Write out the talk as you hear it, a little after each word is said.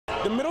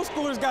The middle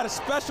schoolers got a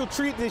special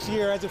treat this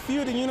year as a few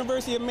of the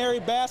University of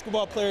Mary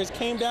basketball players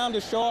came down to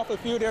show off a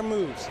few of their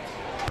moves.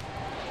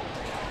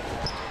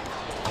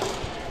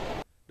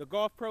 The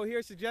golf pro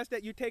here suggests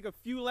that you take a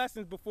few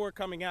lessons before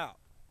coming out.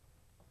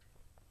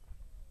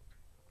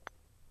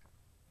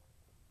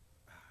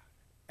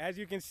 As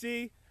you can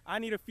see, I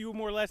need a few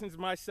more lessons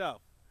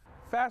myself.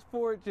 Fast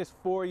forward just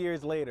 4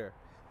 years later.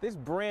 This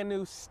brand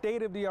new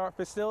state-of-the-art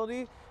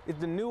facility is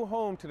the new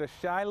home to the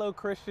Shiloh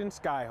Christian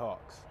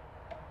Skyhawks.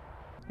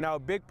 Now, a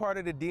big part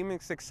of the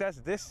Demons' success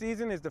this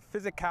season is the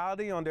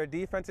physicality on their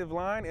defensive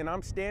line, and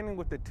I'm standing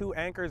with the two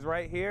anchors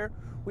right here.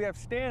 We have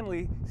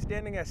Stanley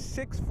standing at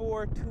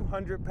 6'4",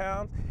 200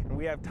 pounds, and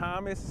we have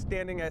Thomas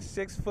standing at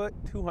 6 foot,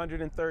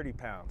 230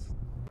 pounds.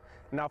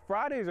 Now,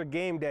 Fridays are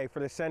game day for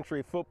the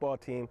Century football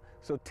team,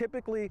 so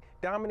typically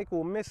Dominic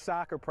will miss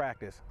soccer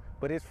practice,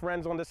 but his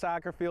friends on the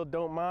soccer field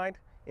don't mind.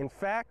 In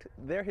fact,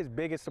 they're his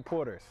biggest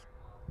supporters.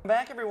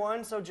 Back,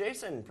 everyone. So,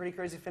 Jason, pretty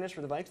crazy finish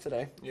for the Vikes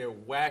today. Yeah,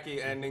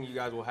 wacky ending. You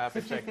guys will have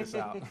to check this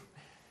out.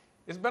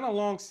 It's been a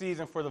long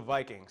season for the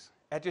Vikings.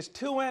 At just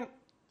 2-0,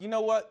 you know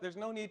what? There's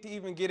no need to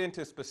even get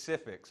into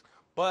specifics.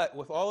 But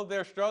with all of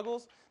their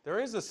struggles, there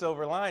is a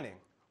silver lining,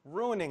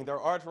 ruining their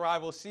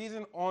arch-rival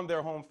season on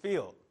their home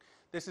field.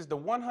 This is the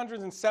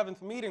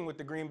 107th meeting with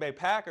the Green Bay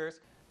Packers.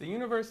 The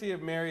University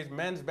of Mary's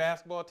men's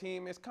basketball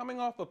team is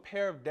coming off a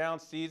pair of down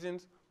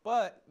seasons,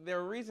 but there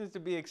are reasons to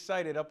be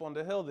excited up on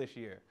the hill this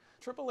year.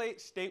 888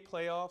 state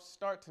playoffs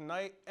start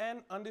tonight,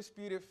 and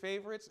undisputed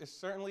favorites is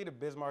certainly the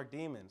Bismarck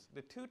Demons.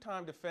 The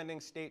two-time defending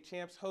state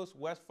champs host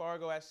West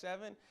Fargo at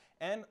 7,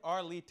 and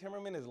our Lee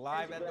Timmerman is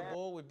live at the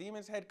Bowl with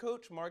Demons head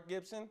coach Mark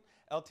Gibson.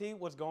 LT,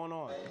 what's going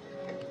on?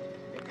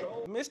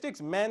 The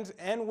Mystics men's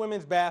and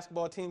women's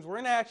basketball teams were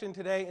in action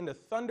today in the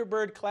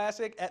Thunderbird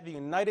Classic at the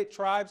United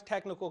Tribes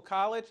Technical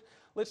College.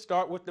 Let's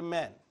start with the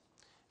men.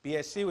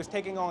 BSC was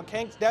taking on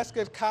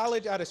Kankakee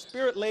College out of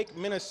Spirit Lake,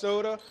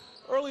 Minnesota.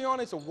 Early on,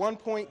 it's a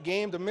one-point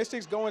game. The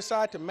Mystics go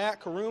inside to Matt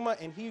Karuma,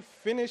 and he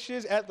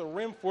finishes at the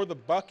rim for the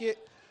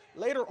bucket.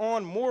 Later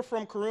on, more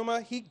from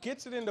Karuma. He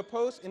gets it in the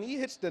post, and he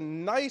hits the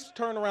nice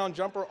turnaround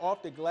jumper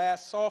off the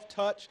glass, soft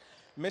touch.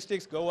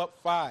 Mystics go up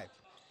 5.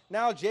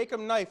 Now Jacob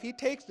Knife, he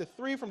takes the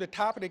 3 from the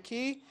top of the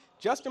key.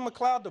 Justin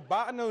McLeod, the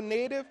Bottineau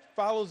native,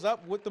 follows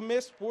up with the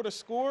miss for the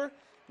score.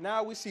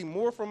 Now we see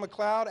more from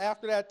McLeod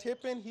after that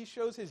tip-in. He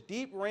shows his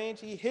deep range.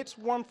 He hits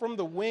one from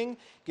the wing.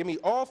 Give me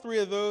all 3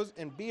 of those,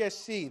 and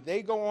BSC,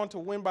 they go on to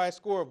win by a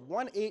score of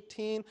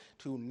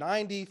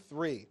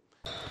 118-93.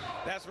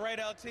 That's right,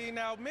 LT.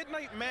 Now,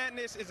 Midnight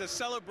Madness is a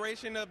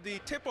celebration of the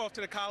tip-off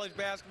to the college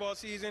basketball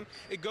season.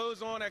 It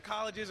goes on at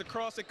colleges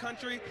across the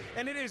country,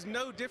 and it is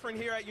no different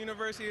here at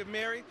University of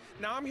Mary.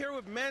 Now, I'm here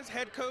with men's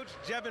head coach,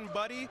 Jevin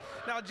Buddy.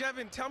 Now,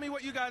 Jevin, tell me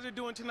what you guys are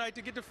doing tonight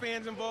to get the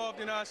fans involved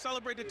and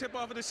celebrate the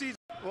tip-off of the season.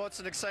 Well, it's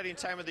an exciting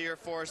time of the year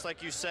for us.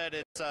 Like you said,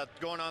 it's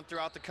going on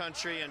throughout the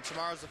country, and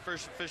tomorrow's the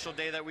first official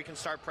day that we can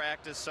start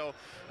practice. So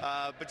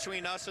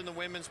between us and the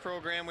women's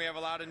program, we have a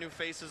lot of new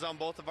faces on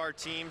both of our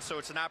teams, so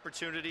it's an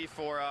opportunity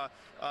for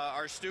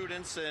our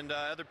students and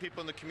other people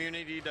in the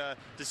community to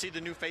see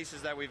the new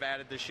faces that we've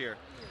added this year.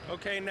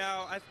 Okay,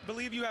 now I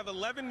believe you have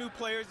 11 new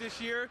players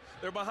this year.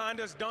 They're behind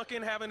us,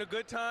 Duncan, having a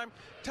good time.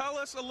 Tell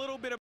us a little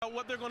bit about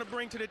what they're going to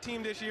bring to the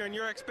team this year and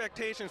your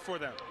expectations for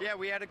them. Yeah,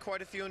 we added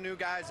quite a few new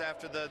guys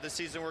after the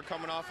season we're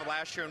coming off of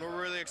last year, and we're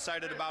really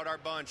excited about our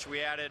bunch. We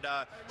added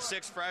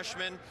 6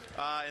 freshmen,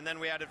 and then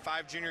we added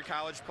 5 junior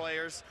college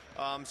players.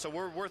 So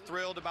we're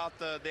thrilled about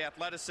the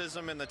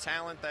athleticism and the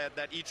talent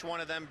that each one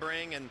of them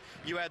bring. And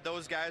you had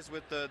those guys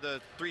with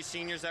the 3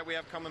 seniors that we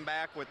have coming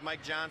back with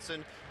Mike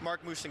Johnson,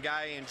 Mark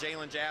Musangai, and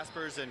Jalen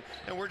Jaspers, and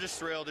we're just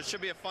thrilled. It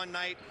should be a fun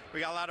night. We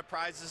got a lot of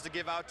prizes to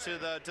give out to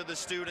the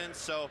students,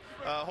 so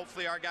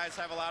hopefully our guys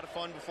have a lot of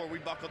fun before we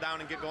buckle down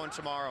and get going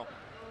tomorrow.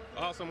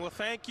 Awesome. Well,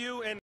 thank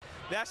you. And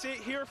that's it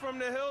here from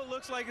the Hill.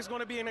 Looks like it's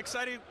going to be an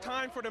exciting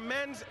time for the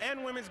men's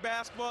and women's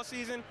basketball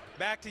season.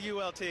 Back to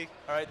you, LT.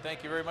 All right,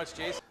 thank you very much,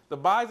 Jason. The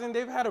Bison,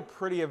 they've had a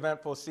pretty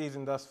eventful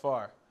season thus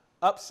far.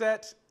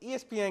 Upsets,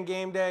 ESPN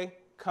game day,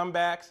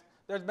 comebacks,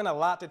 there's been a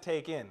lot to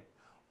take in.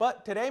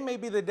 But today may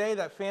be the day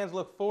that fans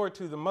look forward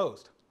to the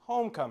most,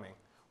 homecoming,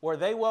 where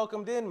they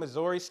welcomed in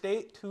Missouri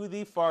State to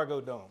the Fargo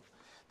Dome.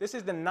 This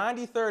is the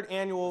 93rd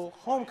annual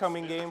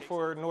homecoming game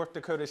for North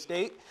Dakota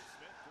State.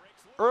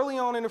 Early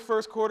on in the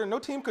first quarter, no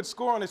team could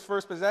score on his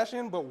first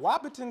possession, but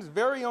Wahpeton's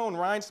very own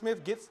Ryan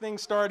Smith gets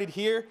things started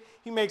here.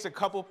 He makes a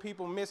couple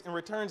people miss and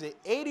returns it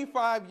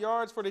 85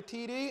 yards for the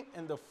TD,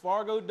 and the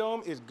Fargo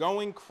Dome is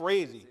going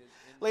crazy.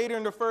 Later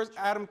in the first,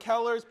 Adam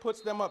Kellers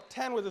puts them up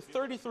 10 with a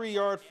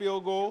 33-yard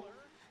field goal.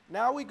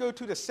 Now we go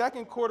to the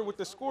second quarter with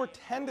the score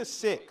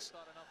 10-6.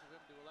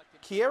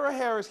 Kiera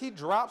Harris, he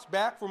drops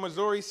back for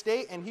Missouri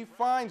State, and he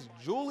finds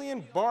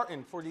Julian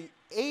Barton for the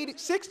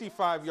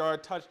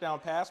 65-yard touchdown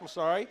pass.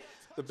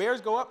 The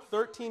Bears go up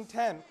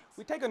 13-10.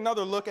 We take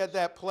another look at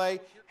that play.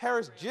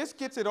 Harris just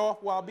gets it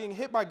off while being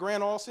hit by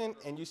Grant Olson,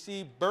 and you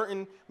see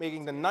Burton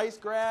making the nice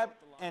grab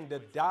and the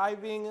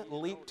diving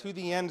leap to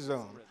the end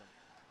zone.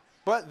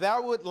 But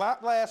that would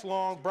not last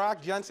long.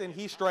 Brock Johnson,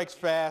 he strikes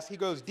fast. He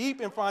goes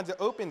deep and finds an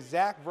open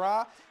Zach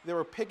Vra. They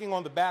were picking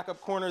on the backup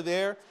corner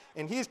there,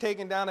 and he's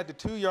taken down at the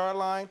 2-yard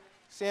line.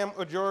 Sam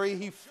Ojori,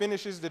 he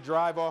finishes the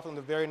drive off on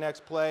the very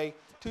next play,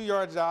 2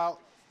 yards out.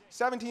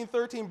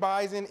 17-13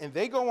 Bison, and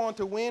they go on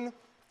to win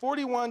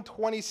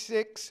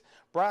 41-26.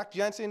 Brock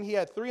Johnson, he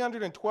had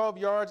 312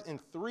 yards and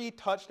 3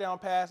 touchdown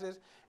passes.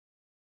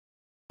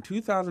 In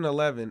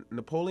 2011,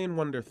 Napoleon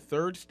won their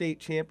 3rd state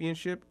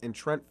championship, and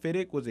Trent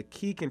Fiddick was a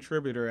key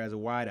contributor as a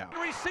wideout.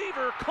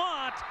 Receiver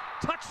caught,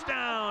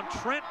 touchdown,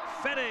 Trent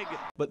Fiddick.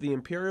 But the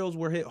Imperials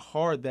were hit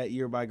hard that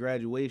year by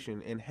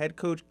graduation, and head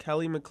coach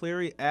Kelly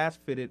McCleary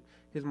asked Fiddick,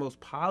 his most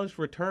polished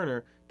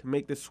returner, to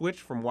make the switch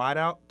from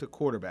wideout to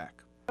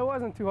quarterback. It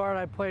wasn't too hard.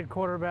 I played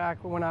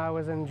quarterback when I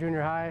was in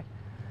junior high,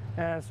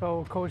 and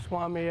so coach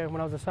wanted me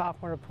when I was a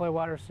sophomore to play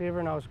wide receiver,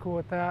 and I was cool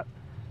with that,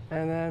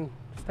 and then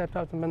stepped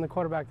up and been the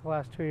quarterback the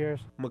last 2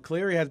 years.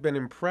 McCleary has been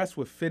impressed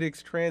with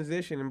Fiddick's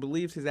transition and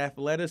believes his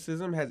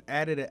athleticism has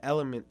added an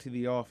element to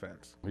the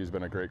offense. He's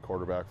been a great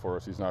quarterback for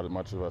us. He's not as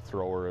much of a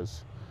thrower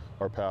as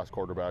our past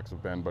quarterbacks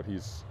have been, but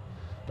he's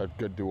a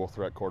good dual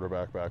threat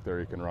quarterback back there.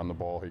 He can run the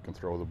ball, he can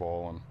throw the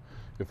ball, and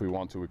if we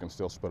want to, we can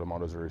still split him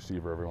out as a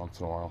receiver every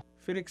once in a while.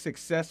 Fiddick's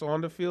success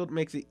on the field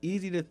makes it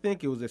easy to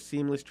think it was a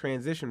seamless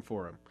transition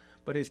for him,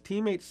 but his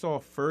teammates saw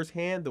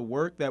firsthand the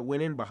work that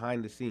went in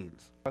behind the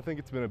scenes. I think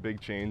it's been a big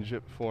change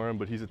for him,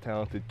 but he's a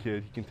talented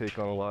kid. He can take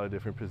on a lot of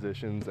different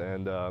positions,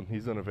 and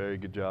he's done a very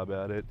good job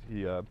at it.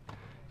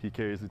 He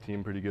carries the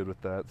team pretty good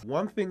with that.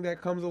 One thing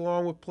that comes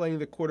along with playing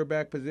the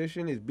quarterback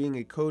position is being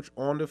a coach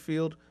on the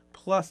field,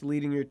 plus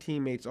leading your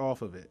teammates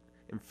off of it,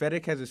 and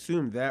Fiddick has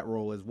assumed that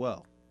role as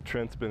well.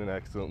 Trent's been an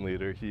excellent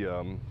leader. He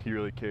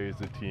really carries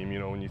the team. You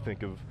know, when you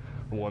think of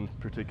one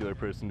particular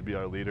person to be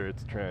our leader,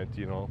 it's Trent.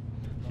 You know,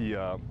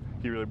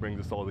 he really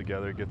brings us all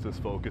together, gets us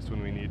focused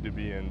when we need to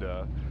be, and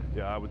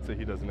yeah, I would say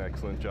he does an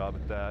excellent job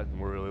at that, and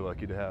we're really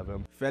lucky to have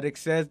him. Fiddick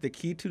says the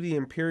key to the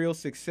Imperials'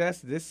 success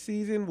this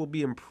season will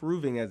be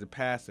improving as a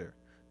passer.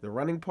 The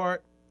running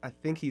part, I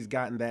think he's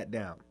gotten that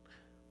down.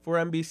 For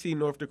NBC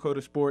North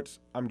Dakota Sports,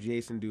 I'm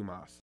Jason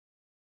Dumas.